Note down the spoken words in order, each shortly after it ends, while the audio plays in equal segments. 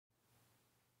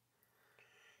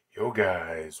Yo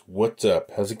guys, what's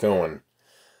up? How's it going?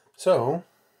 So,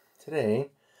 today,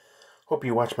 hope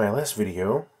you watched my last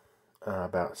video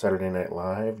about Saturday Night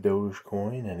Live,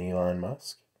 Dogecoin, and Elon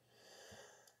Musk.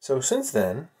 So since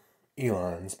then,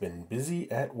 Elon's been busy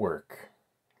at work.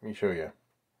 Let me show you.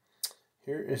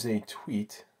 Here is a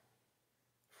tweet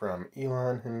from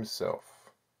Elon himself.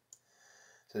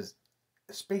 It says,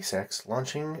 SpaceX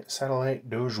launching satellite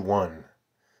Doge 1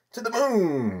 to the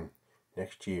moon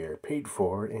next year, paid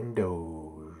for in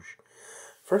Doge.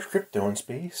 First crypto in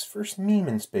space, first meme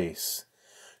in space.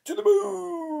 To the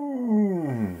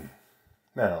moon!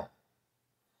 Now,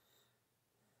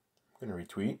 I'm going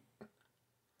to retweet.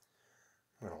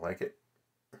 I'm going to like it.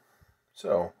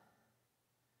 So,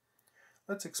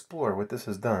 let's explore what this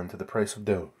has done to the price of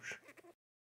Doge.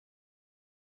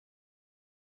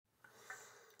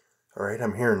 Alright,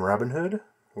 I'm here in Robinhood.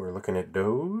 We're looking at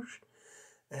Doge.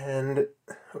 And,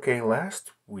 okay, in the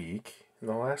last week,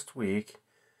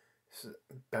 it's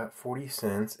about 40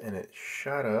 cents, and it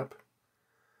shot up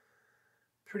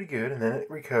pretty good, and then it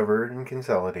recovered and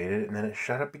consolidated, and then it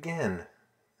shot up again.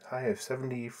 High of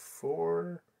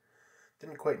 74,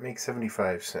 didn't quite make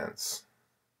 75 cents.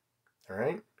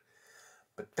 Alright?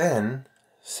 But then,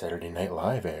 Saturday Night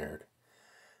Live aired,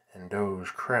 and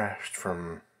Doge crashed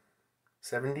from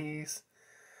 70s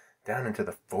down into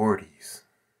the 40s.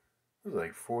 It was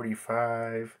like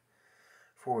 45,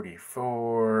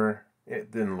 44.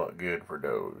 It didn't look good for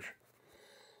Doge.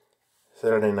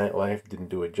 Saturday Night Live didn't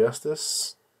do it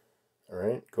justice.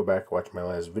 Alright, go back, watch my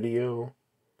last video.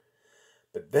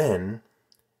 But then,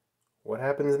 what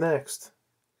happens next?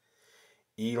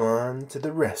 Elon to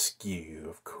the rescue,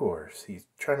 of course. He's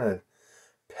trying to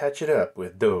patch it up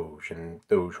with Doge and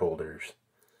Doge holders.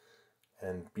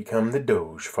 And become the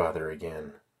Dogefather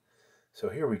again. So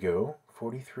here we go.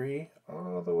 43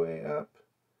 all the way up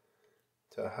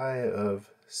to a high of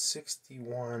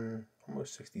 61,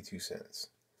 almost 62 cents.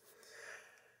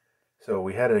 So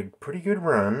we had a pretty good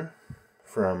run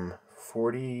from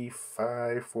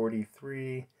 45,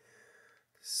 43,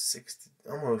 60,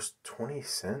 almost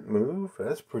 20-cent move.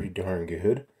 That's pretty darn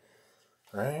good,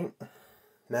 right?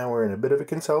 Now we're in a bit of a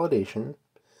consolidation.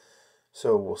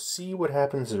 So we'll see what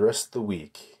happens the rest of the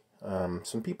week.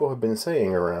 Some people have been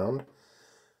saying around,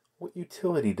 what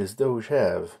utility does Doge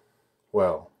have?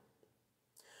 Well,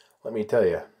 let me tell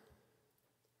you.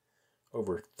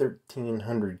 Over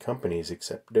 1,300 companies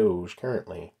accept Doge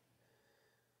currently.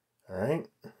 Alright?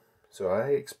 So I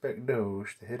expect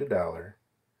Doge to hit $1.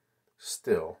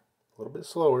 Still, a little bit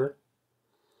slower.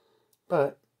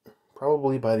 But,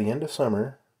 probably by the end of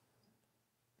summer.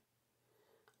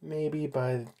 Maybe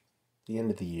by the end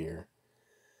of the year.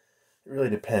 It really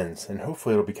depends, and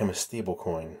hopefully it'll become a stable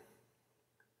coin.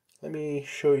 Let me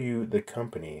show you the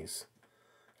companies,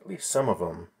 at least some of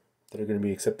them, that are going to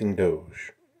be accepting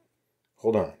Doge.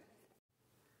 Hold on.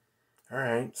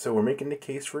 Alright, so we're making the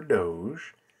case for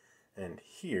Doge, and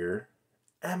here,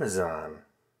 Amazon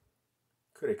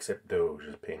could accept Doge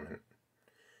as payment.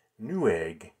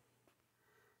 Newegg.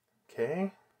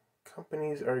 Okay,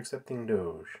 companies are accepting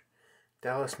Doge.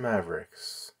 Dallas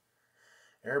Mavericks.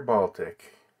 Air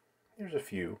Baltic. There's a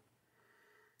few.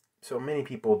 So many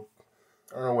people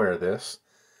aren't aware of this.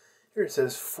 Here it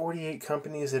says 48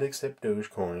 companies that accept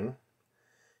Dogecoin.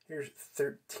 Here's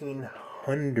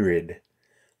 1,300.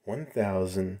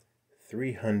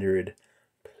 1,300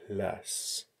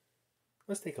 plus.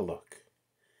 Let's take a look.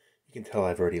 You can tell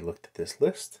I've already looked at this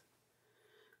list.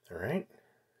 Alright.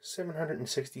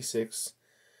 766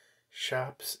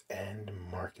 shops and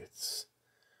markets.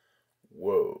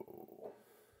 Whoa.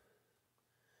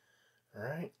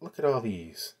 Alright, look at all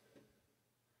these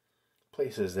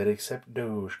places that accept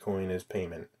Dogecoin as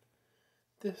payment.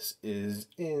 This is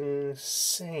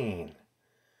insane.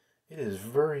 It is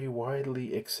very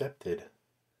widely accepted.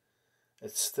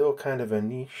 It's still kind of a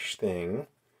niche thing.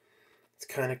 It's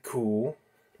kind of cool,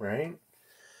 right?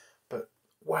 But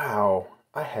wow,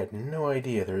 I had no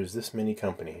idea there was this many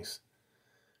companies.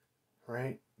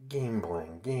 Right?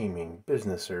 Gambling, gaming,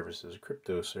 business services,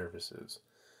 crypto services,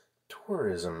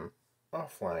 tourism,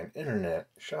 offline, internet,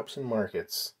 shops and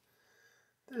markets.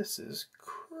 This is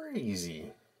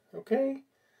crazy, okay?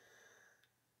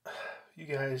 You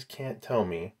guys can't tell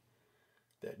me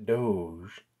that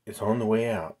Doge is on the way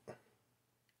out.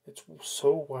 It's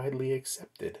so widely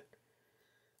accepted,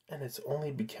 and it's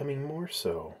only becoming more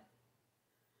so.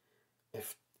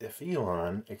 If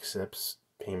Elon accepts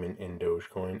payment in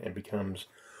Dogecoin and becomes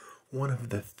one of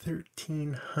the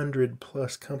 1,300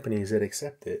 plus companies that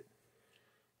accept it,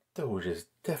 Doge is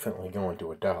definitely going to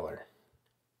 $1.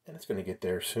 And it's going to get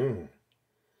there soon.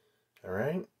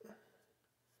 Alright?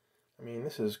 I mean,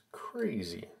 this is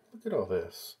crazy. Look at all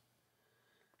this.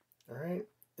 Alright?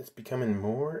 It's becoming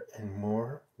more and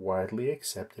more widely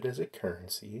accepted as a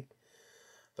currency.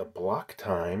 The block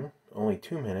time, only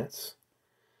 2 minutes.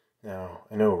 Now,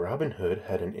 I know Robinhood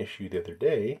had an issue the other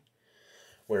day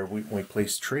where when we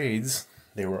placed trades,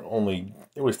 it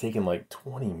was taking like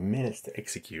 20 minutes to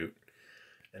execute.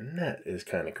 And that is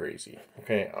kind of crazy.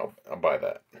 Okay, I'll buy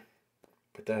that.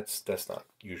 But that's not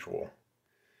usual.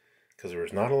 Because there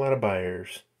was not a lot of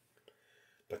buyers,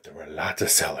 but there were lots of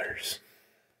sellers.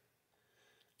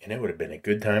 And it would have been a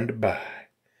good time to buy,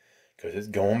 because it's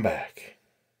going back.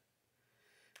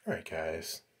 Alright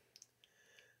guys,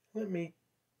 let me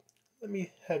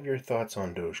have your thoughts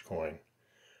on Dogecoin.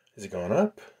 Is it going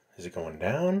up? Is it going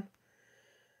down?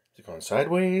 Is it going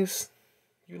sideways?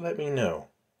 You let me know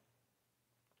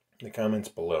in the comments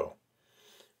below.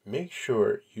 Make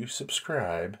sure you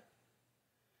subscribe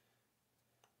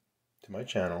to my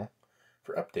channel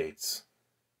for updates.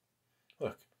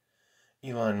 Look,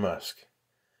 Elon Musk,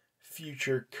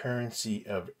 future currency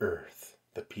of Earth.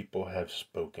 The people have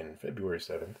spoken. February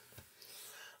 7th.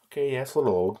 Okay, yeah, it's a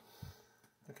little old.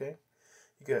 Okay.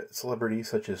 You got celebrities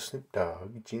such as Snoop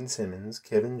Dogg, Gene Simmons,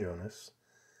 Kevin Jonas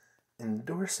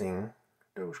endorsing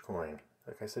Dogecoin.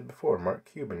 Like I said before, Mark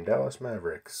Cuban, Dallas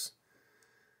Mavericks.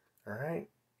 Alright?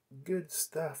 Good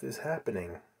stuff is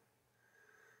happening.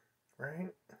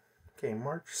 Right? Okay,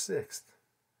 March 6th.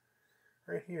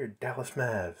 Right here, Dallas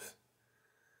Mavs.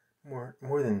 More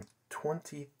than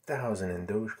 20,000 in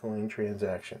Dogecoin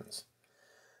transactions.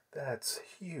 That's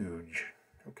huge.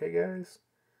 Okay, guys?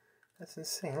 That's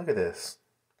insane. Look at this.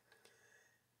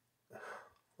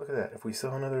 Look at that. If we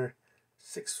sell another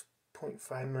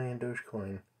 6.5 million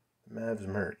Dogecoin, Mavs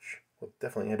merch, we'll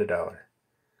definitely add $1.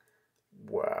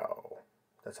 Wow.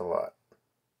 That's a lot.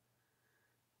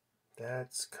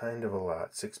 That's kind of a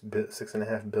lot.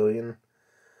 6.5 billion.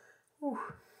 Whew.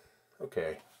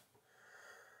 Okay.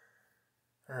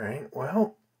 Alright,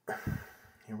 well,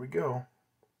 here we go.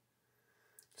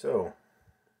 So,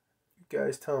 you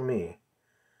guys tell me,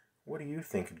 what do you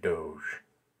think of Doge?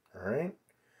 Alright?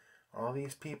 All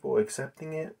these people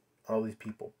accepting it, all these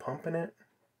people pumping it.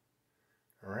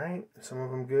 Alright? Some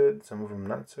of them good, some of them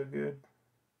not so good.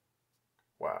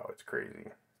 Wow, it's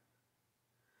crazy.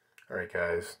 Alright,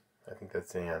 guys, I think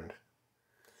that's the end.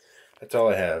 That's all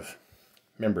I have.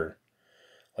 Remember,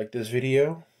 like this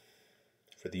video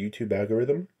for the YouTube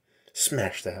algorithm,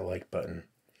 smash that like button.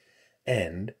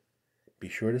 And be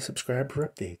sure to subscribe for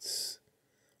updates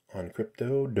on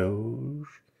crypto, Doge,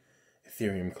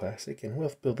 Ethereum Classic, and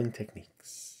wealth building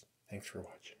techniques. Thanks for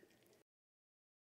watching.